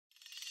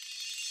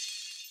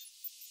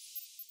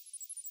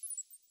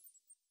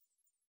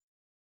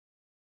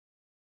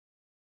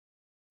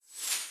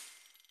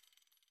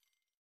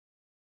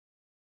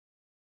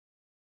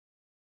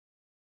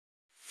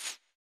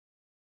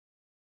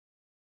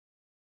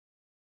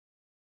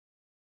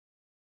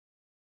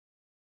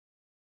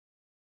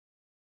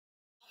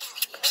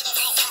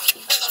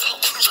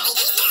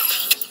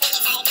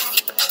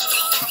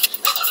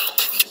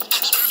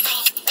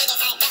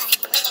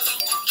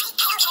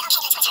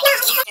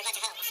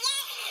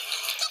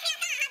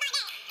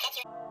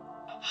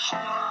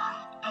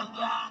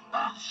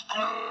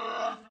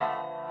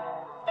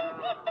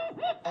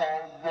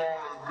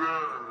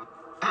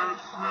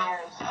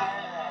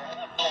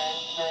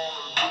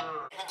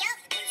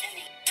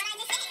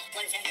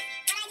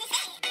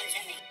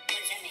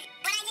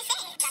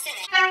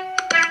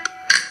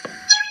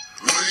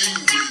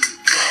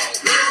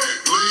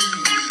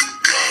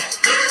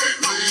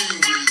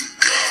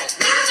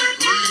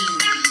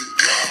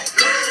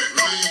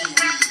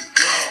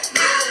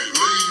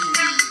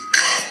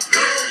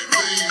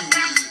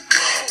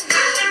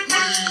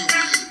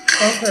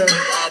Okay.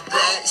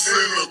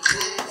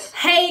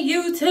 Hey,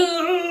 YouTube.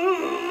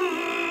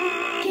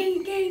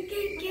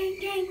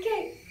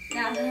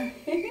 Gang.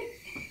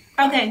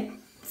 Okay,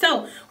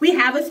 so we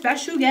have a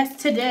special guest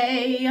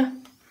today.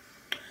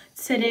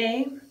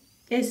 Today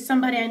is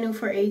somebody I knew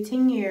for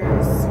 18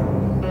 years.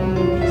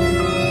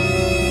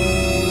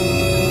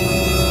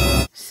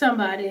 Some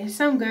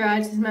girl I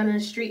just met on the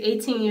street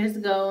 18 years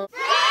ago.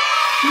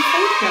 You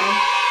think so?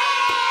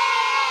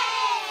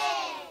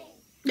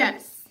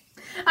 Yes.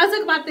 I was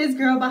talking about this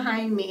girl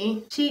behind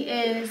me. She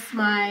is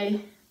my...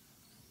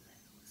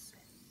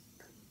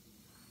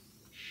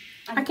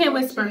 I can't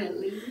whisper.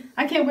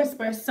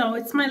 So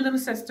it's my little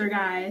sister,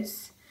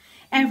 guys.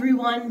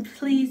 Everyone,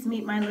 please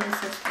meet my little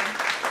sister.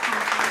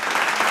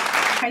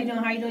 How you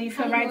doing? You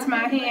feel right to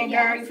my hand,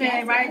 girl? You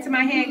feel right to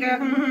my hand, girl?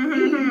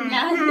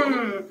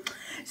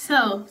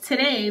 So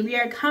today we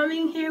are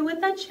coming here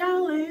with a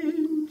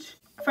challenge.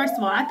 First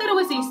of all, I thought it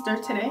was Easter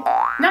today.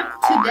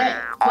 Not today,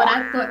 but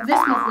I thought this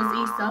month was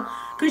Easter.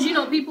 Because, you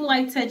know, people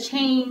like to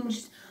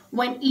change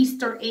when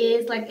Easter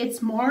is. Like,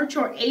 it's March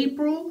or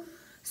April.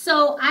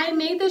 So, I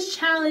made this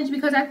challenge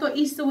because I thought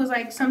Easter was,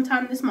 like,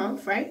 sometime this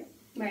month, right?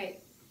 Right.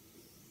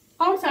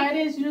 Oh, I'm sorry. I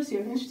didn't introduce you.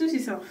 Introduce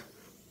yourself.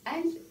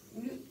 I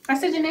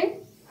said your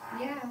name?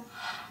 Yeah.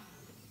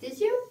 Did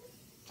you?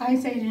 I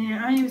didn't say your name.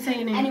 I didn't even say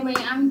your name. Anyway,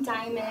 I'm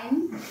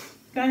Diamond.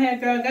 Go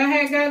ahead, girl. Go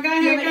ahead, girl.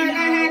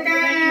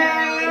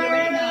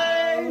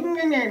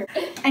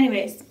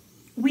 Anyways,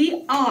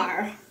 we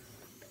are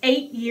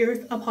 8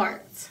 years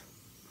apart.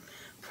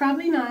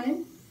 Probably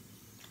 9.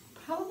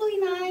 Probably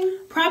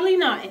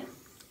 9.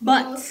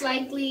 But most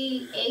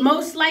likely 8.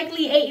 Most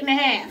likely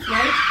 8.5,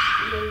 right?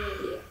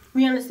 Yeah.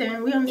 We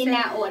understand. In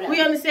that order.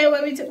 We understand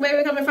where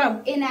we're coming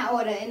from. In that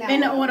order. In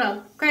the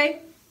order.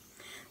 Okay?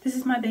 This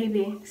is my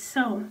baby.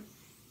 So,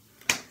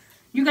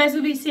 you guys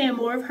will be seeing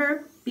more of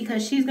her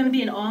because she's going to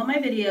be in all my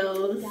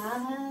videos.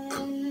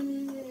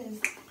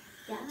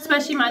 Yes.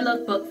 Especially my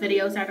lookbook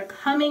videos that are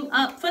coming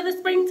up for the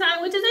springtime,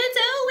 which is in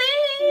 2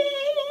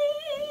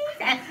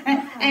 weeks.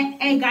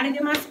 Hey, gotta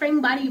get my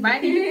spring body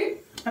ready.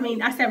 I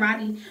mean, I said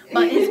ready,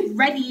 but it's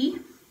ready.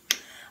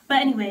 But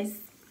anyways,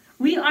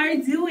 we are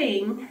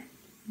doing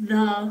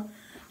the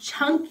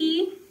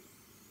chubby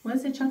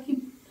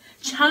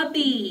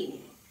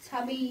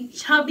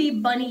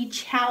bunny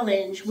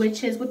challenge,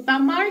 which is with the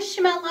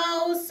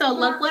marshmallows. So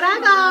look what I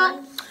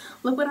got.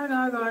 Look what I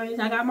got, guys.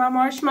 I got my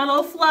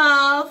marshmallow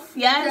fluff.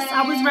 Yes,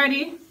 I was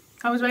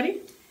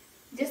ready.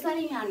 Just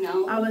letting y'all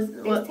know,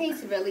 this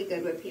tastes really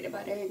good with peanut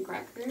butter and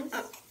crackers.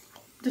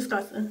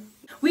 Disgusting.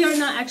 We are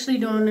not actually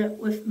doing it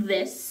with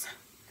this.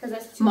 Because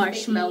that's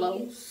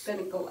marshmallows. It's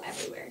gonna go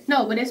everywhere.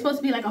 No, but it's supposed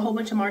to be like a whole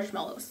bunch of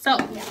marshmallows. So,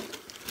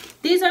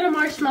 these are the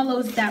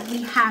marshmallows that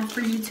we have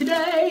for you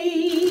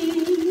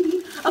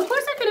today. Of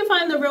course, I couldn't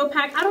find the real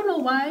pack. I don't know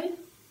why.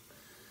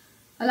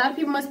 A lot of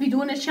people must be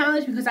doing this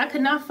challenge because I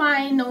could not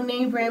find no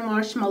name brand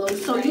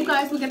marshmallows. So, you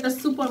guys will get the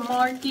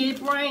supermarket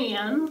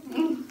brand.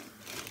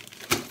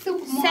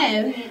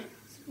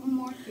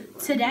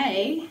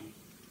 Today,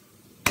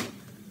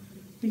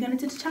 we're gonna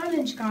do the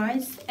challenge,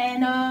 guys.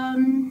 And,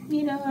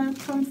 you know, I'm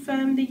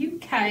from the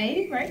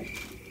UK, right?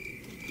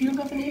 You don't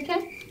come from the UK?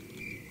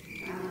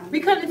 We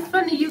come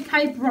from the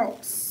UK,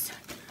 Bronx,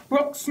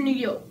 New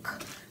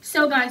York.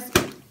 So, guys,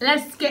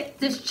 let's get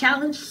this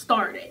challenge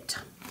started.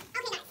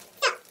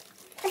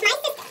 Okay, guys. So, with my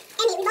sister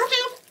and me, we both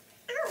have.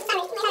 Oh,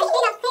 sorry. So, we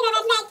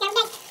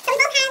both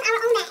have our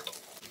own bag.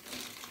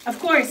 Of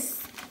course,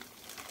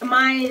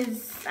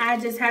 mine's. I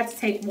just had to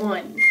take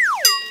one,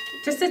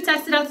 just to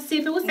test it out to see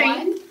if it was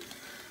safe.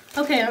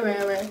 Okay, all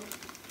right.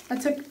 I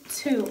took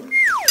 2.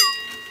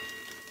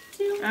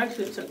 I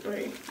actually took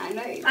 3. I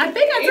know. I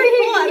think I took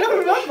 4. I don't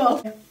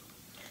remember.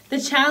 The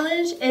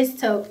challenge is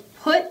to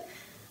put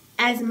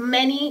as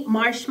many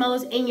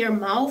marshmallows in your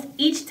mouth.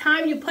 Each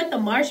time you put the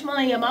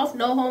marshmallow in your mouth,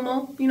 no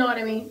homo. You know what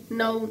I mean?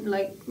 No,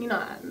 like, you know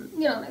what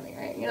I mean,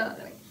 right? You know what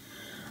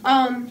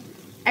I mean.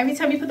 Every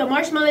time you put the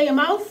marshmallow in your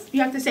mouth,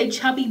 you have to say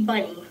chubby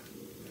bunny.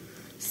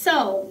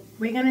 So,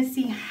 we're going to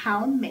see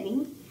how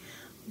many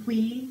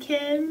we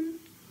can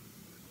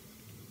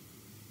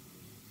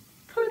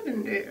put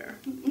in there.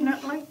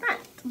 Not like that,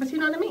 but you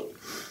know what I mean.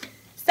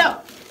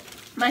 So,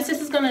 my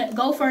sister's gonna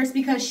go first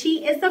because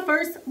she is the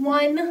first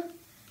one,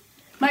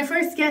 my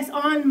first guest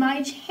on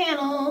my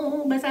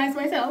channel besides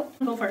myself.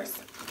 Go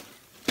first.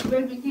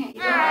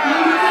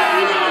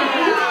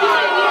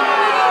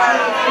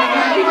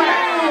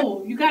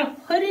 You gotta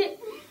put it.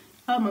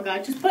 Oh my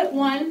God! Just put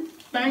one.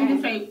 Then you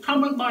say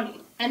chubby bunny,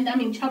 and I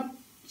mean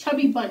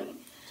chubby bunny.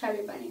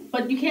 Chubby bunny.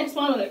 But you can't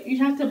swallow it. You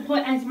have to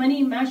put as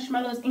many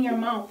marshmallows in your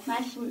mouth.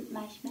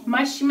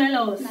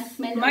 Marshmallows.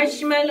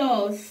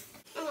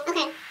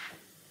 Okay.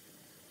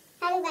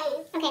 Chubby bunny.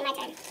 Okay, my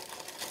turn.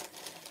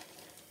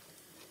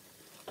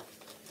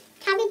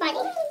 Chubby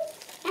bunny.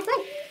 That's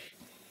one.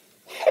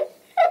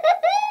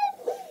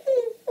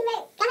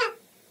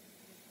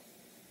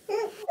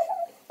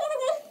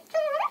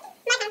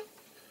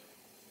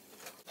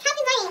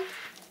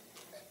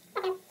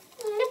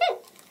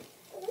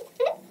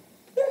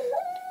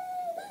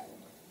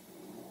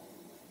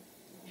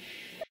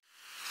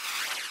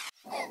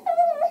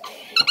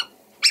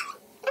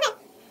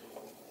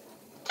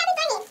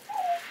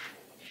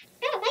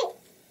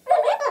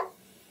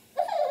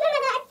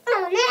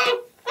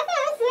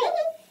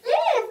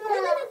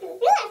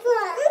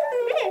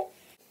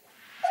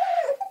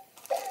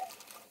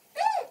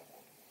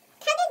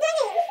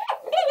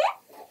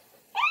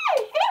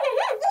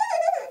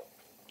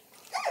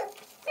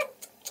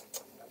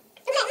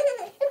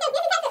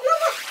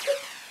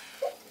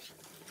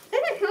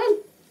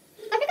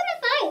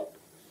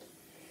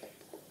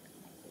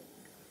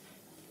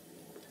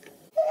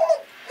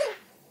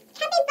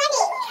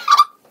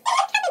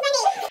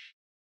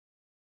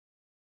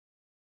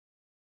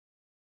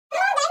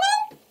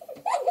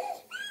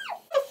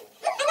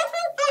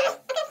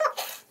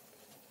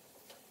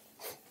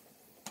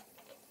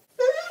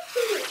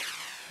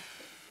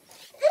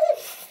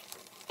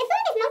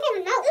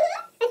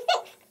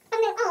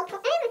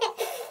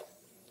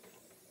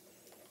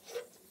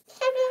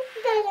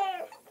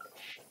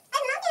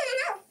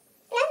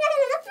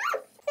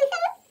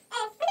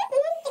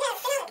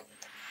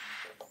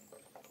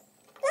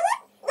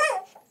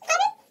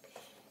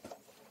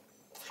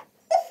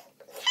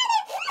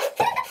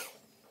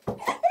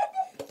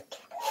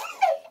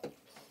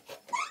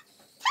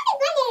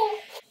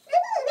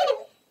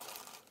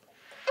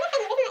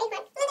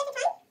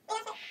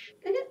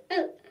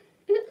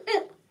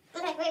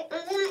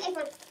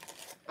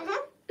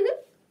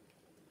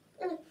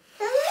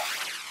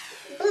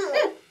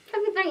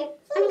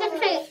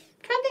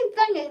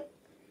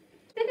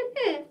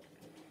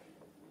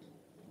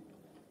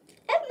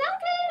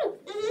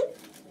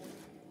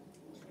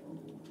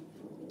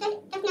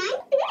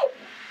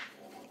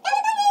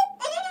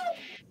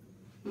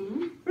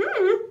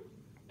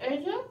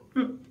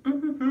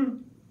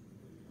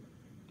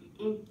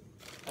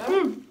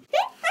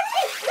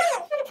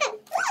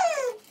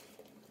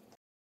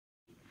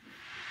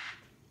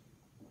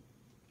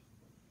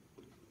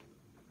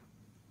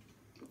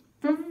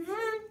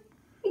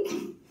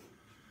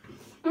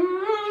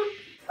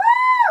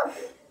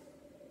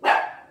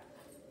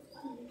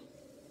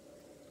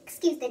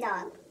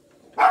 dog.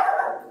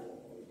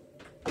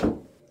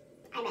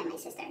 I met my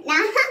sister. Nah,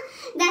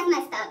 that's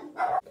messed up.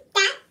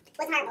 That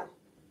was horrible.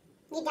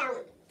 You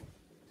don't.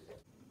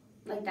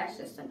 Like, that's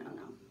just a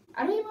no-no.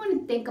 I don't even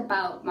want to think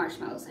about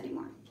marshmallows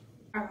anymore.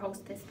 Our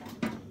hostess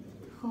back.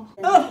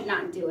 Oh,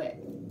 not do it.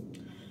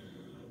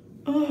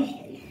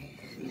 Oh.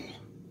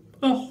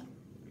 Oh.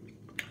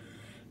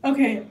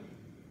 Okay.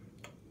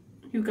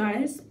 You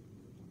guys.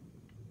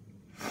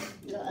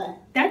 Ugh.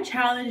 That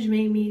challenge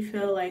made me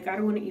feel like I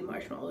don't want to eat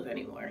marshmallows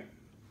anymore.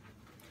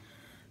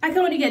 I can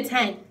only get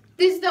 10.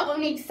 This is the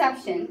only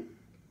exception.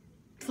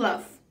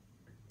 Fluff.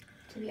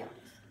 To be honest.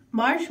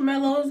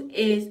 Marshmallows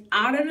is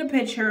out of the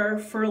picture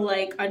for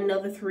like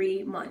another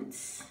 3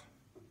 months.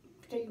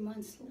 3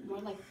 months,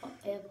 more like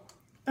forever.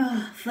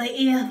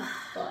 Forever.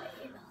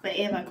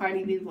 Forever,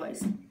 Cardi B's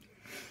voice.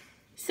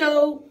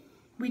 So,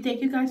 we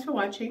thank you guys for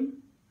watching.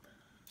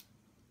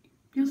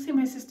 You'll see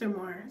my sister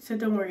more, so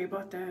don't worry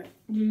about that.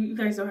 You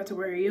guys don't have to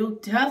worry. You'll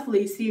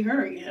definitely see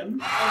her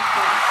again.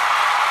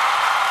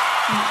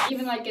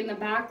 Even like in the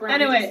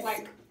background.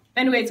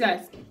 Anyways,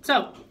 guys.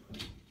 So,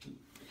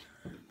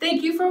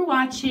 thank you for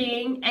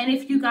watching. And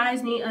if you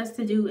guys need us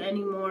to do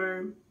any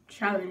more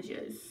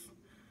challenges,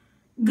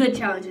 good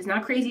challenges,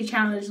 not crazy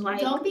challenge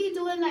like. Don't be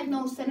doing like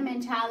no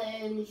cinnamon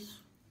challenge.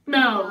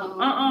 No,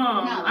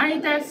 I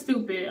ain't that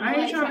stupid. I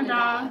ain't trying to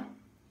die.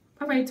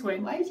 All right,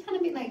 twin. Why are you trying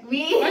to be like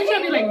me? Why are you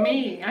trying to be like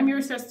me? I'm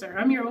your sister.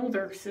 I'm your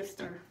older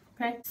sister.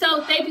 Okay.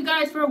 So thank you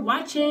guys for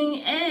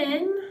watching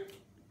and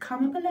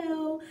comment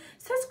below.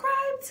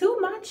 Subscribe to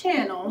my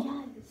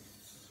channel.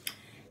 Yes.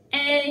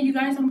 And you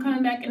guys, I'm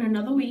coming back in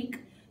another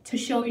week to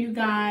show you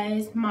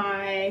guys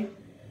my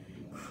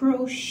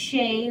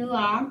crochet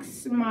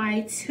locks,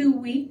 my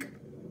 2-week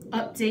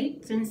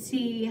updates, and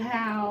see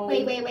how.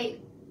 Wait.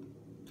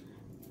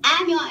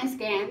 Add me on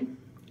Instagram.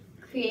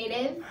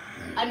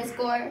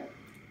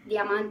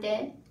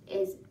 Creative_Diamante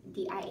is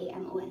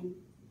DIAMONTE.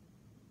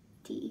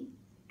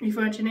 You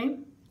forgot your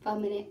name?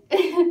 1 minute.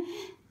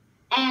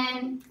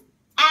 And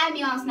add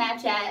me on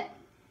Snapchat.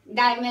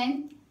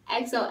 Diamond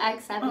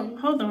XOX7. Oh,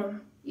 hold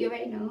on. You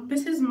already know.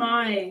 This is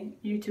my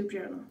YouTube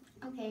channel.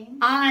 Okay.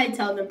 I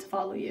tell them to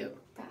follow you.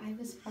 But I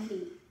was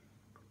funny.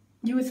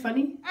 You was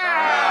funny?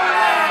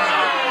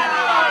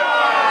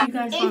 You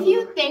guys if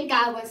you think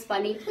I was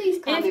funny, please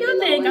comment if you below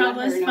think and I let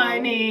was her know.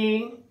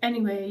 funny.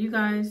 Anyway, you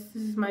guys,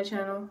 this is my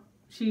channel.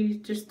 She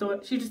just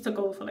took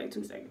over for like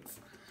 2 seconds.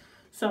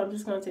 So I'm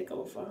just gonna take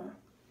over for her.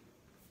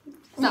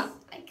 Stop.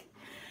 Like,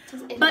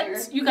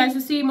 but you guys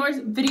will see more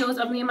videos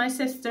of me and my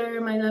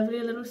sister, my lovely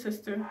little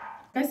sister.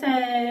 Like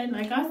I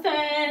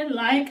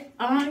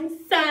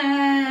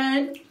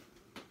said.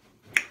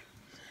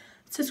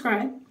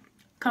 Subscribe,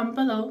 comment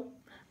below,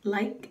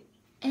 like,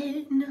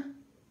 and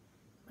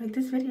like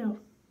this video.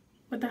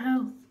 What the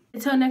hell?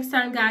 Until next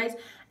time, guys.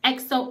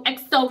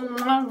 XOXO,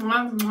 mwah,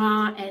 mwah,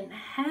 mwah, and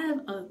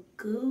have a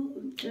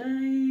good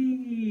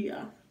day.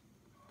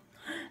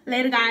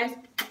 Later, guys.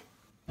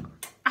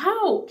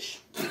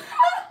 Ouch.